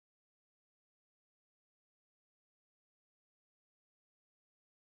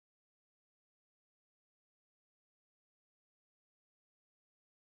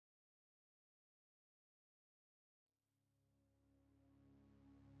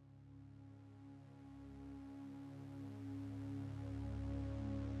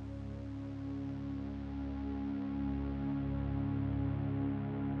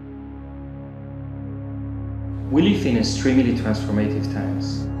We live in extremely transformative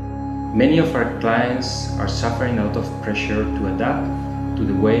times. Many of our clients are suffering a lot of pressure to adapt to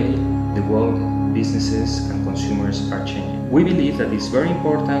the way the world, businesses and consumers are changing. We believe that it's very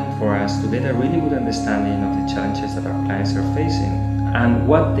important for us to get a really good understanding of the challenges that our clients are facing and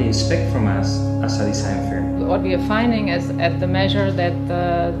what they expect from us as a design firm. What we are finding is at the measure that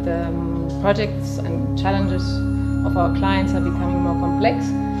the projects and challenges of our clients are becoming more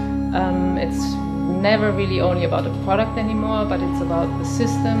complex. It's never really only about a product anymore, but it's about the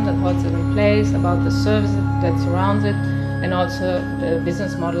system that holds it in place, about the service that surrounds it, and also the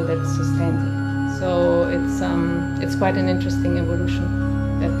business model that sustains it. So it's quite an interesting evolution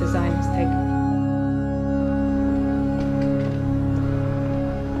that design has taken.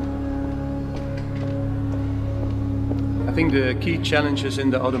 I think the key challenges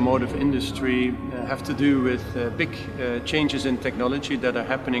in the automotive industry have to do with big changes in technology that are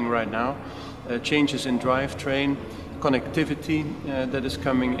happening right now, changes in drivetrain, connectivity that is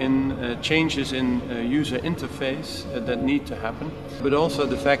coming in, changes in user interface that need to happen, but also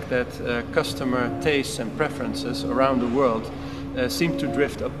the fact that customer tastes and preferences around the world seem to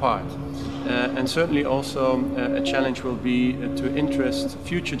drift apart. And certainly also a challenge will be to interest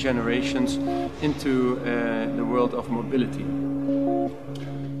future generations into the world of mobility.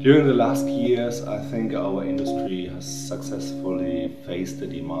 During the last years, I think our industry has successfully faced the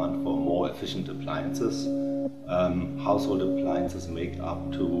demand for more efficient appliances. Household appliances make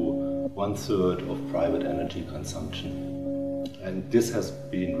up to 1/3 of private energy consumption. And this has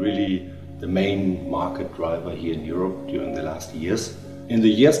been really the main market driver here in Europe during the last years. In the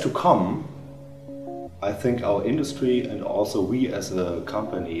years to come, I think our industry and also we as a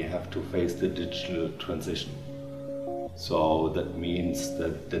company have to face the digital transition. So that means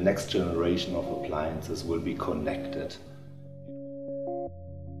that the next generation of appliances will be connected.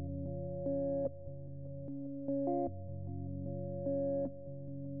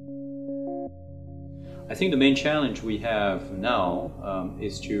 I think the main challenge we have now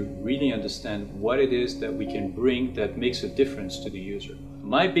is to really understand what it is that we can bring that makes a difference to the user.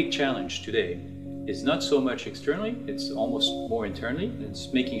 My big challenge today is not so much externally, it's almost more internally. It's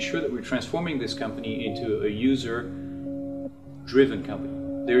making sure that we're transforming this company into a user-driven company.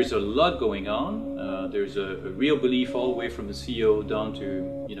 There's a lot going on. There's a real belief all the way from the CEO down to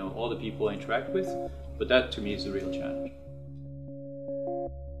all the people I interact with, but that to me is the real challenge.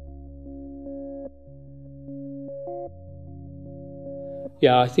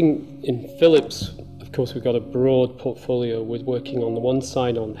 Yeah, I think in Philips, of course, we've got a broad portfolio. We're working on the one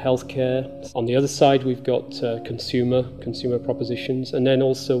side on healthcare. On the other side, we've got consumer propositions. And then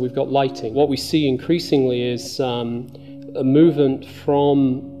also we've got lighting. What we see increasingly is a movement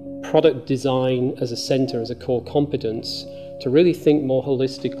from product design as a center, as a core competence, to really think more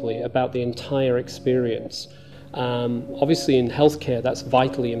holistically about the entire experience. Obviously in healthcare that's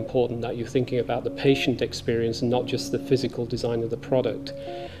vitally important that you're thinking about the patient experience and not just the physical design of the product.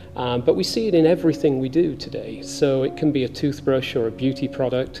 But we see it in everything we do today. So it can be a toothbrush or a beauty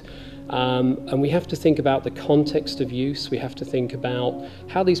product. And we have to think about the context of use. We have to think about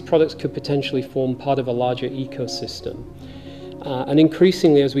how these products could potentially form part of a larger ecosystem. And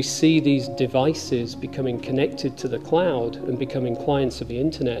increasingly, as we see these devices becoming connected to the cloud and becoming clients of the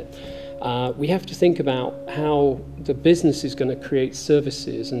internet, we have to think about how the business is going to create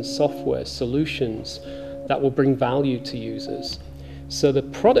services and software solutions that will bring value to users. So the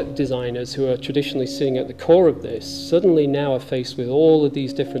product designers who are traditionally sitting at the core of this suddenly now are faced with all of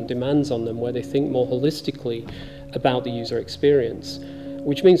these different demands on them where they think more holistically about the user experience,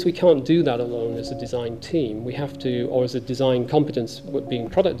 which means we can't do that alone as a design team. We have to, or as a design competence being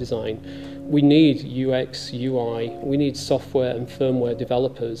product design, we need UX, UI, we need software and firmware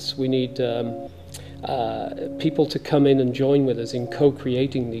developers, we need people to come in and join with us in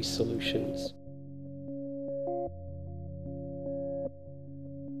co-creating these solutions.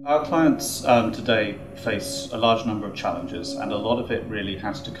 Our clients today face a large number of challenges, and a lot of it really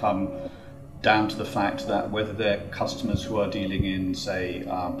has to come down to the fact that whether they're customers who are dealing in, say,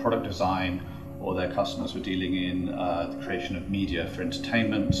 product design, or their customers who are dealing in the creation of media for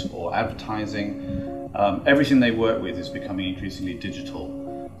entertainment or advertising, everything they work with is becoming increasingly digital.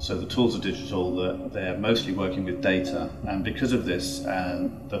 So the tools are digital, they're mostly working with data, and because of this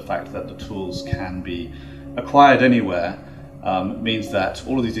and the fact that the tools can be acquired anywhere, means that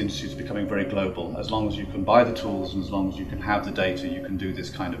all of these industries are becoming very global. As long as you can buy the tools and as long as you can have the data, you can do this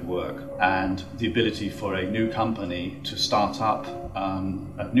kind of work. And the ability for a new company to start up,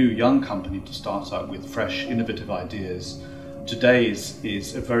 a new young company to start up with fresh, innovative ideas, today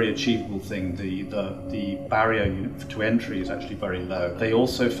is a very achievable thing. The barrier to entry is actually very low. They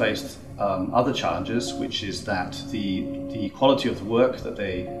also faced other challenges, which is that the quality of the work that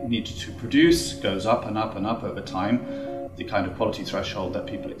they need to produce goes up and up and up over time. The kind of quality threshold that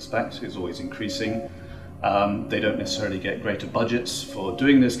people expect is always increasing. They don't necessarily get greater budgets for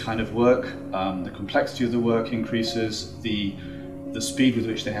doing this kind of work. The complexity of the work increases. The speed with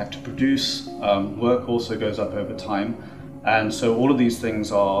which they have to produce work also goes up over time. And so all of these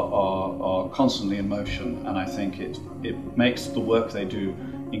things are constantly in motion, and I think it makes the work they do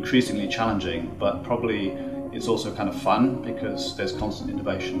increasingly challenging, but probably it's also kind of fun because there's constant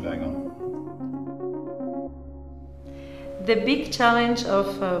innovation going on. The big challenge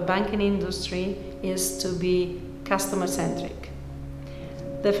of the banking industry is to be customer-centric.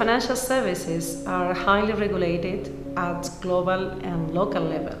 The financial services are highly regulated at global and local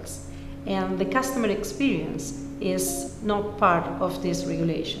levels, and the customer experience is not part of these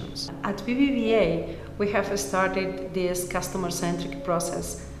regulations. At BBVA, we have started this customer-centric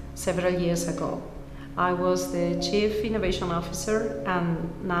process several years ago. I was the Chief Innovation Officer, and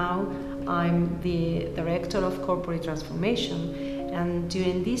now I'm the Director of Corporate Transformation. And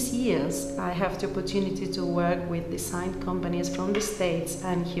during these years, I have the opportunity to work with design companies from the States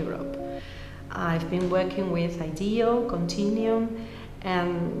and Europe. I've been working with IDEO, Continuum,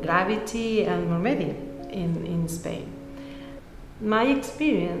 and Gravity and Mormedi in Spain. My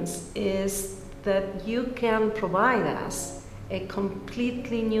experience is that you can provide us a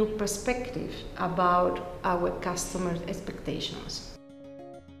completely new perspective about our customer expectations.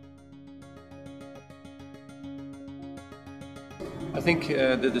 I think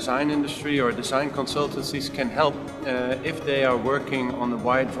the design industry or design consultancies can help if they are working on a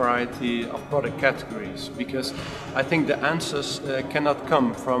wide variety of product categories, because I think the answers cannot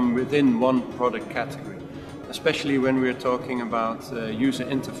come from within one product category, especially when we're talking about user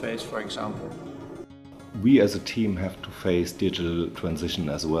interface, for example. We as a team have to face digital transition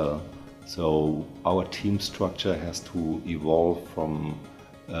as well. So our team structure has to evolve from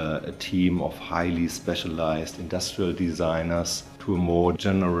a team of highly specialized industrial designers to a more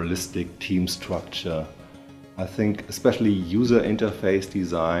generalistic team structure. I think especially user interface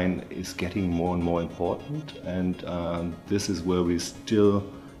design is getting more and more important, and this is where we still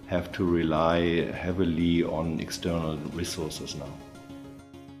have to rely heavily on external resources now.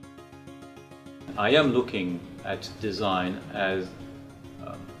 I am looking at design as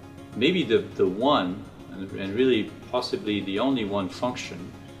maybe the one, and really possibly the only one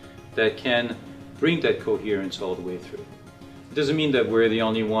function that can bring that coherence all the way through. It doesn't mean that we're the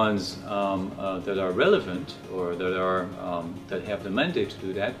only ones that are relevant or that have the mandate to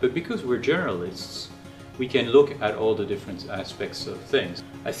do that, but because we're generalists, we can look at all the different aspects of things.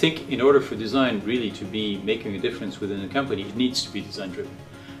 I think in order for design really to be making a difference within a company, it needs to be design-driven.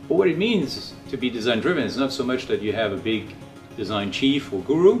 But what it means to be design-driven is not so much that you have a big design chief or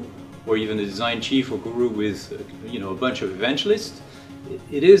guru, or even a design chief or guru with a bunch of evangelists.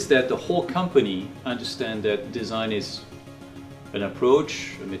 It is that the whole company understand that design is an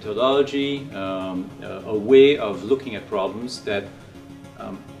approach, a methodology, a way of looking at problems that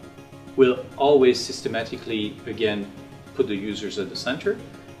will always systematically, again, put the users at the center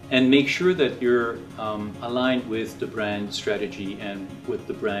and make sure that you're aligned with the brand strategy and what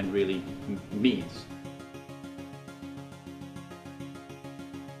the brand really means.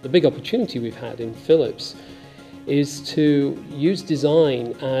 The big opportunity we've had in Philips is to use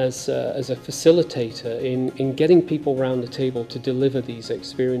design as a facilitator in getting people around the table to deliver these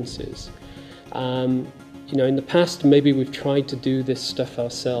experiences. In the past, maybe we've tried to do this stuff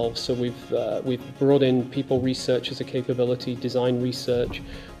ourselves. So we've brought in people research as a capability, design research.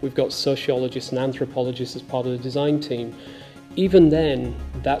 We've got sociologists and anthropologists as part of the design team. Even then,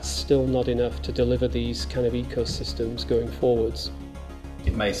 that's still not enough to deliver these kind of ecosystems going forwards.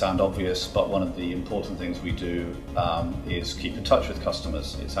 It may sound obvious, but one of the important things we do is keep in touch with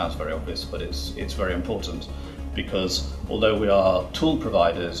customers. It sounds very obvious, but it's very important, because although we are tool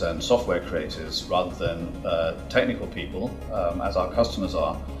providers and software creators rather than technical people, as our customers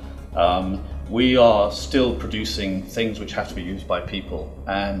are, we are still producing things which have to be used by people,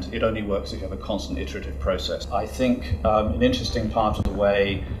 and it only works if you have a constant iterative process. I think an interesting part of the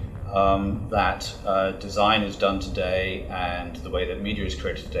way that design is done today and the way that media is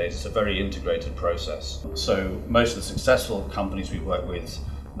created today is a very integrated process. So most of the successful companies we work with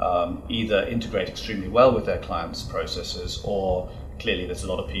either integrate extremely well with their clients' processes, or clearly there's a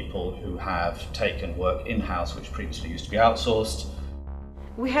lot of people who have taken work in-house which previously used to be outsourced.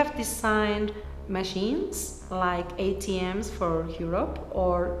 We have designed machines like ATMs for Europe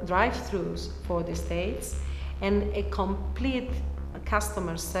or drive-thrus for the States, and a complete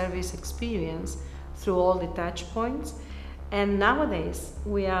customer service experience through all the touch points. And nowadays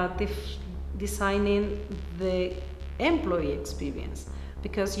we are designing the employee experience,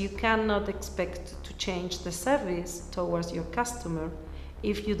 because you cannot expect to change the service towards your customer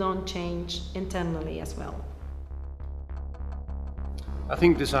if you don't change internally as well. I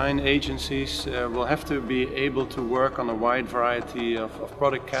think design agencies will have to be able to work on a wide variety of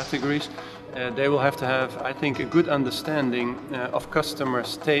product categories. They will have to have, I think, a good understanding of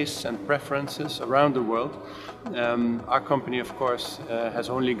customers' tastes and preferences around the world. Our company, of course, has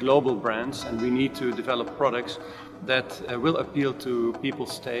only global brands, and we need to develop products that will appeal to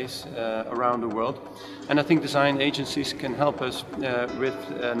people's tastes around the world. And I think design agencies can help us with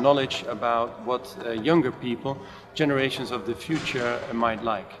knowledge about what younger people, generations of the future, might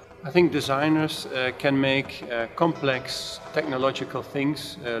like. I think designers can make complex technological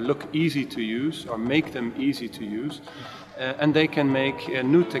things look easy to use, or make them easy to use, and they can make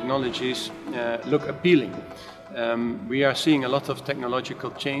new technologies look appealing. We are seeing a lot of technological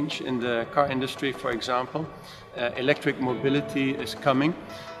change in the car industry, for example. Electric mobility is coming,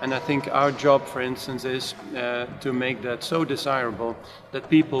 and I think our job, for instance, is to make that so desirable that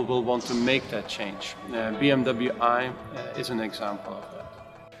people will want to make that change. BMW i is an example of that.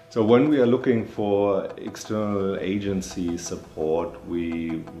 So when we are looking for external agency support,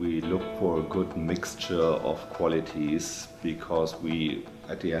 we look for a good mixture of qualities, because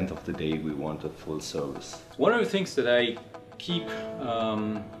at the end of the day, we want a full service. One of the things that I keep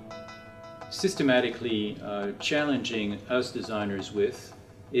systematically challenging us designers with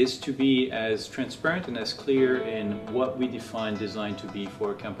is to be as transparent and as clear in what we define design to be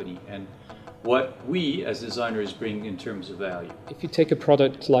for a company, and what we as designers bring in terms of value. If you take a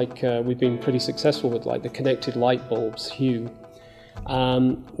product like we've been pretty successful with, like the connected light bulbs, Hue,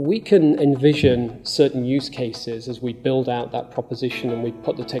 we can envision certain use cases as we build out that proposition and we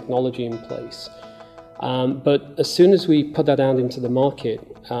put the technology in place. But as soon as we put that out into the market,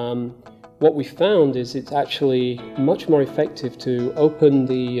 what we found is it's actually much more effective to open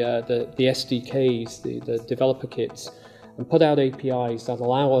the SDKs, the developer kits, and put out APIs that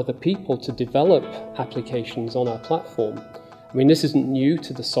allow other people to develop applications on our platform. I mean, this isn't new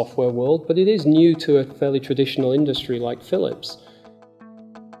to the software world, but it is new to a fairly traditional industry like Philips.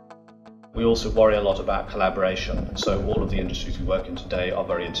 We also worry a lot about collaboration. So all of the industries we work in today are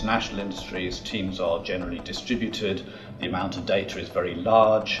very international industries. Teams are generally distributed. The amount of data is very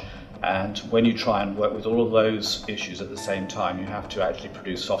large. And when you try and work with all of those issues at the same time, you have to actually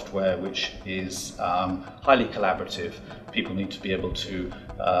produce software which is highly collaborative. People need to be able to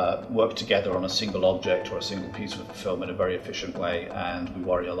work together on a single object or a single piece of film in a very efficient way, and we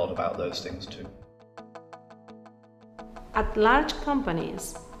worry a lot about those things too. At large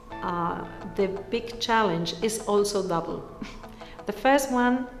companies, the big challenge is also double. The first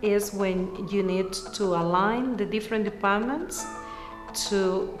one is when you need to align the different departments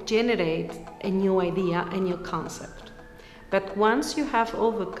to generate a new idea, a new concept. But once you have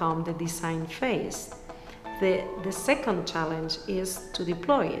overcome the design phase, the second challenge is to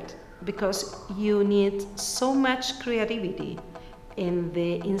deploy it, because you need so much creativity in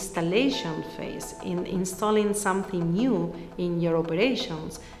the installation phase, in installing something new in your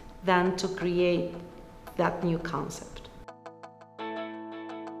operations, than to create that new concept.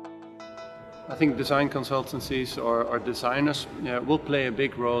 I think design consultancies or designers will play a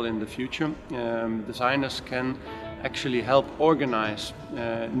big role in the future. Designers can actually help organize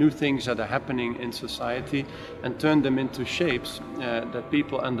new things that are happening in society and turn them into shapes that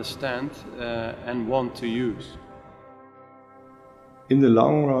people understand and want to use. In the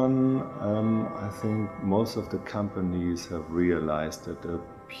long run, I think most of the companies have realized that a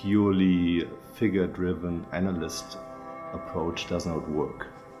purely figure-driven analyst approach does not work.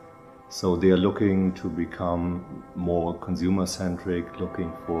 So they are looking to become more consumer-centric,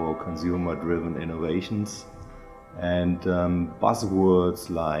 looking for consumer-driven innovations. And buzzwords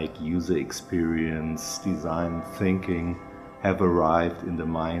like user experience, design thinking have arrived in the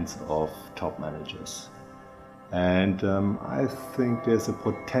minds of top managers. And I think there's a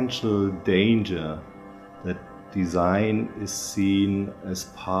potential danger that design is seen as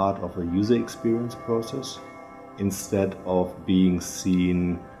part of a user experience process instead of being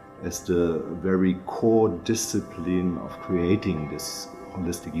seen as the very core discipline of creating this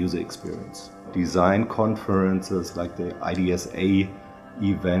holistic user experience. Design conferences like the IDSA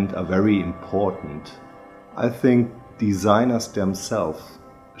event are very important. I think designers themselves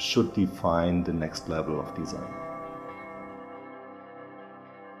should define the next level of design.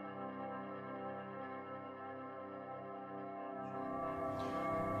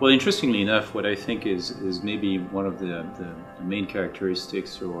 Well, interestingly enough, what I think is maybe one of the main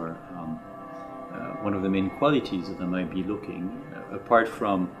characteristics or one of the main qualities that I might be looking, apart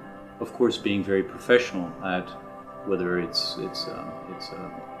from, of course, being very professional at whether it's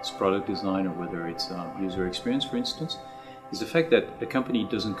product design or whether it's user experience, for instance, is the fact that a company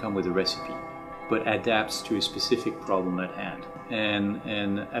doesn't come with a recipe, but adapts to a specific problem at hand. And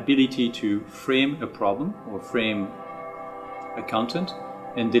an ability to frame a problem or frame a content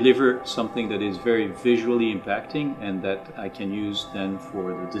and deliver something that is very visually impacting and that I can use then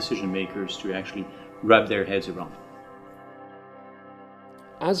for the decision makers to actually wrap their heads around.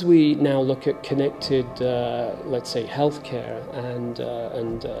 As we now look at connected, let's say, healthcare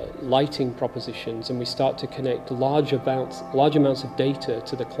and lighting propositions, and we start to connect large amounts of data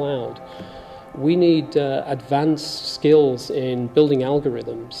to the cloud, we need advanced skills in building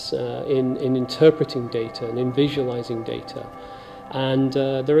algorithms, in interpreting data and in visualizing data. And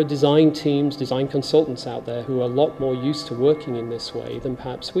there are design teams, design consultants out there who are a lot more used to working in this way than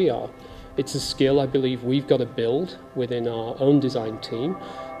perhaps we are. It's a skill I believe we've got to build within our own design team,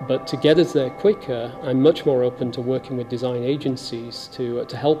 but to get us there quicker, I'm much more open to working with design agencies to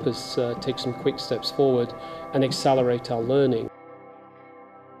help us take some quick steps forward and accelerate our learning.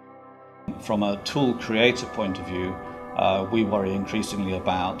 From a tool creator point of view, we worry increasingly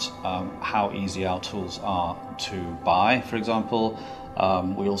about how easy our tools are to buy, for example.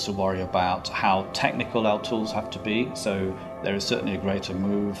 We also worry about how technical our tools have to be. So there is certainly a greater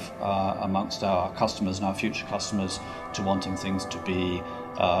move amongst our customers and our future customers to wanting things to be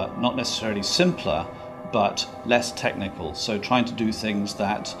not necessarily simpler, but less technical. So trying to do things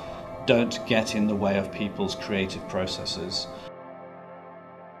that don't get in the way of people's creative processes.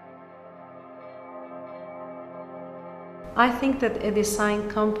 I think that a design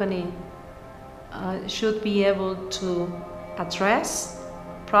company should be able to address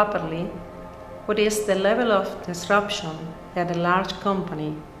properly what is the level of disruption that a large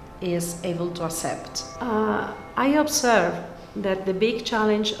company is able to accept. I observe that the big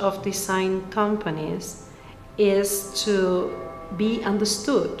challenge of design companies is to be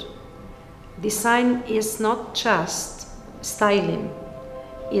understood. Design is not just styling,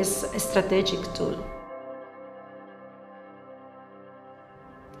 it's a strategic tool.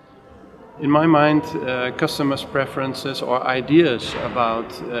 In my mind, customers' preferences or ideas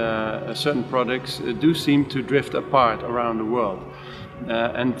about certain products do seem to drift apart around the world.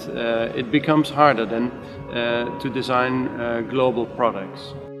 And it becomes harder then to design global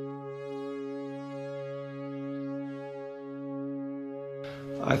products.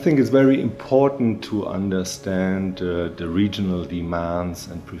 I think it's very important to understand the regional demands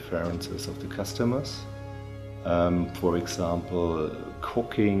and preferences of the customers. For example,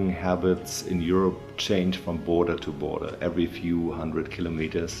 cooking habits in Europe change from border to border. Every few hundred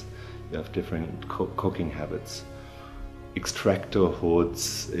kilometers you have different cooking habits. Extractor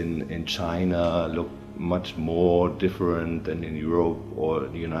hoods in China look much more different than in Europe or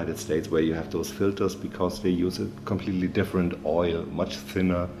the United States, where you have those filters because they use a completely different oil, much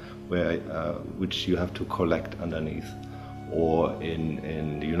thinner, which you have to collect underneath. Or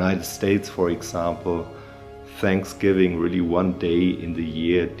in the United States, for example, Thanksgiving, really one day in the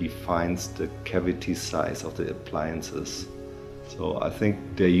year, defines the cavity size of the appliances. So I think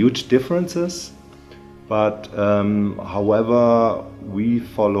there are huge differences, but however, we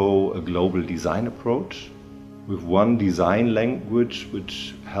follow a global design approach with one design language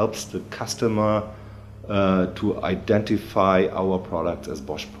which helps the customer to identify our products as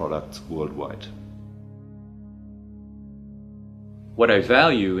Bosch products worldwide. What I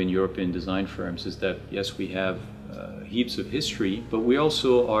value in European design firms is that, yes, we have heaps of history, but we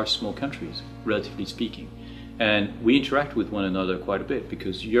also are small countries, relatively speaking. And we interact with one another quite a bit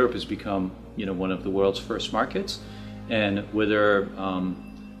because Europe has become, one of the world's first markets. And whether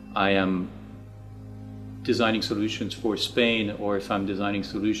I am designing solutions for Spain or if I'm designing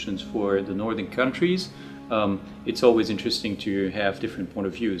solutions for the northern countries, it's always interesting to have different point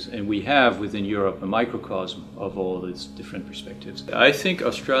of views, and we have within Europe a microcosm of all its different perspectives. I think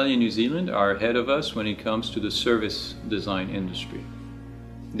Australia and New Zealand are ahead of us when it comes to the service design industry.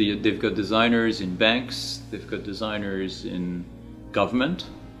 They've got designers in banks, they've got designers in government.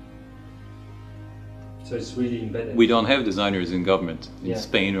 So it's really embedded. We don't have designers in government in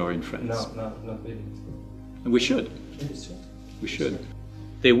Spain or in France. No, not really. And we should. It's true. We should.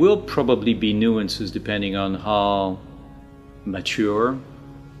 There will probably be nuances depending on how mature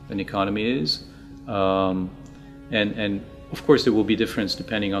an economy is. And of course there will be difference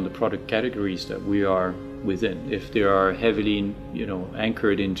depending on the product categories that we are within. If they are heavily,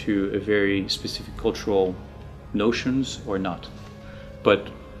 anchored into a very specific cultural notions or not. But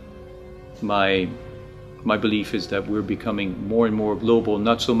my belief is that we're becoming more and more global,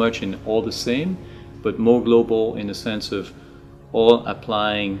 not so much in all the same, but more global in the sense of all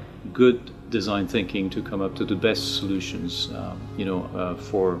applying good design thinking to come up to the best solutions,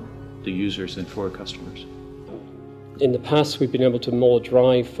 for the users and for our customers. In the past, we've been able to more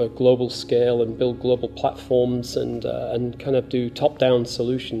drive for global scale and build global platforms and kind of do top-down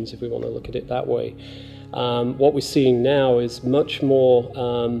solutions, if we want to look at it that way. What we're seeing now is much more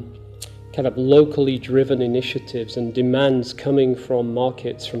kind of locally driven initiatives and demands coming from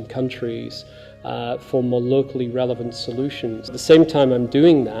markets, from countries, for more locally relevant solutions. At the same time I'm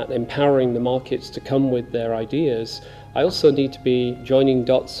doing that, empowering the markets to come with their ideas, I also need to be joining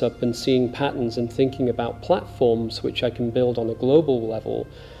dots up and seeing patterns and thinking about platforms which I can build on a global level,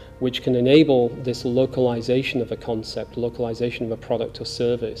 which can enable this localization of a concept, localization of a product or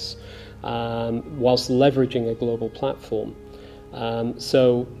service, whilst leveraging a global platform.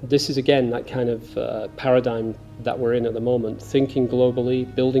 So this is again that kind of paradigm that we're in at the moment, thinking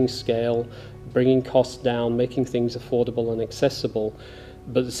globally, building scale, bringing costs down, making things affordable and accessible,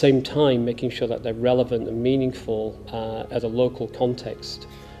 but at the same time making sure that they're relevant and meaningful at a local context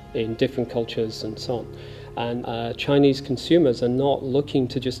in different cultures and so on. And Chinese consumers are not looking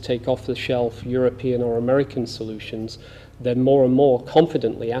to just take off-the-shelf European or American solutions. They're more and more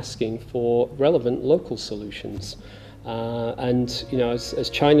confidently asking for relevant local solutions. And as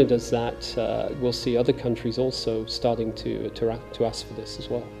China does that, we'll see other countries also starting to ask for this as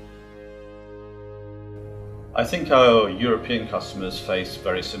well. I think our European customers face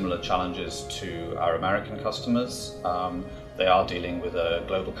very similar challenges to our American customers. They are dealing with a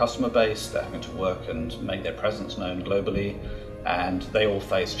global customer base, they're having to work and make their presence known globally, and they all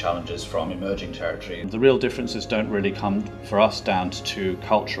face challenges from emerging territory. The real differences don't really come for us down to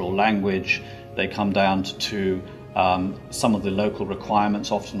cultural language, they come down to some of the local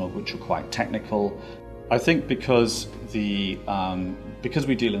requirements, often of which are quite technical. I think because we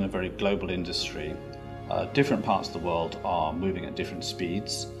deal in a very global industry, different parts of the world are moving at different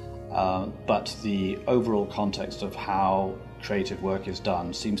speeds, but the overall context of how creative work is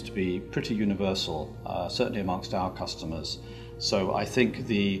done seems to be pretty universal, certainly amongst our customers. So I think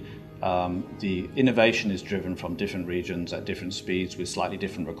the innovation is driven from different regions at different speeds with slightly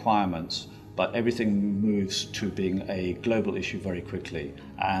different requirements, but everything moves to being a global issue very quickly.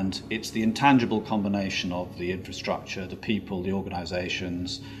 And it's the intangible combination of the infrastructure, the people, the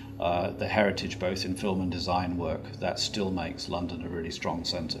organizations, the heritage both in film and design work that still makes London a really strong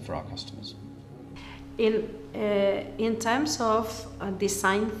centre for our customers. In terms of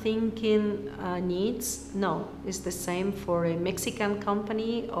design thinking needs, no, it's the same for a Mexican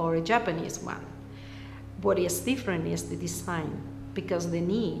company or a Japanese one. What is different is the design, because the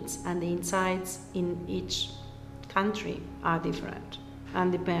needs and the insights in each country are different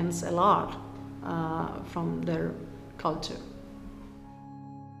and depends a lot from their culture.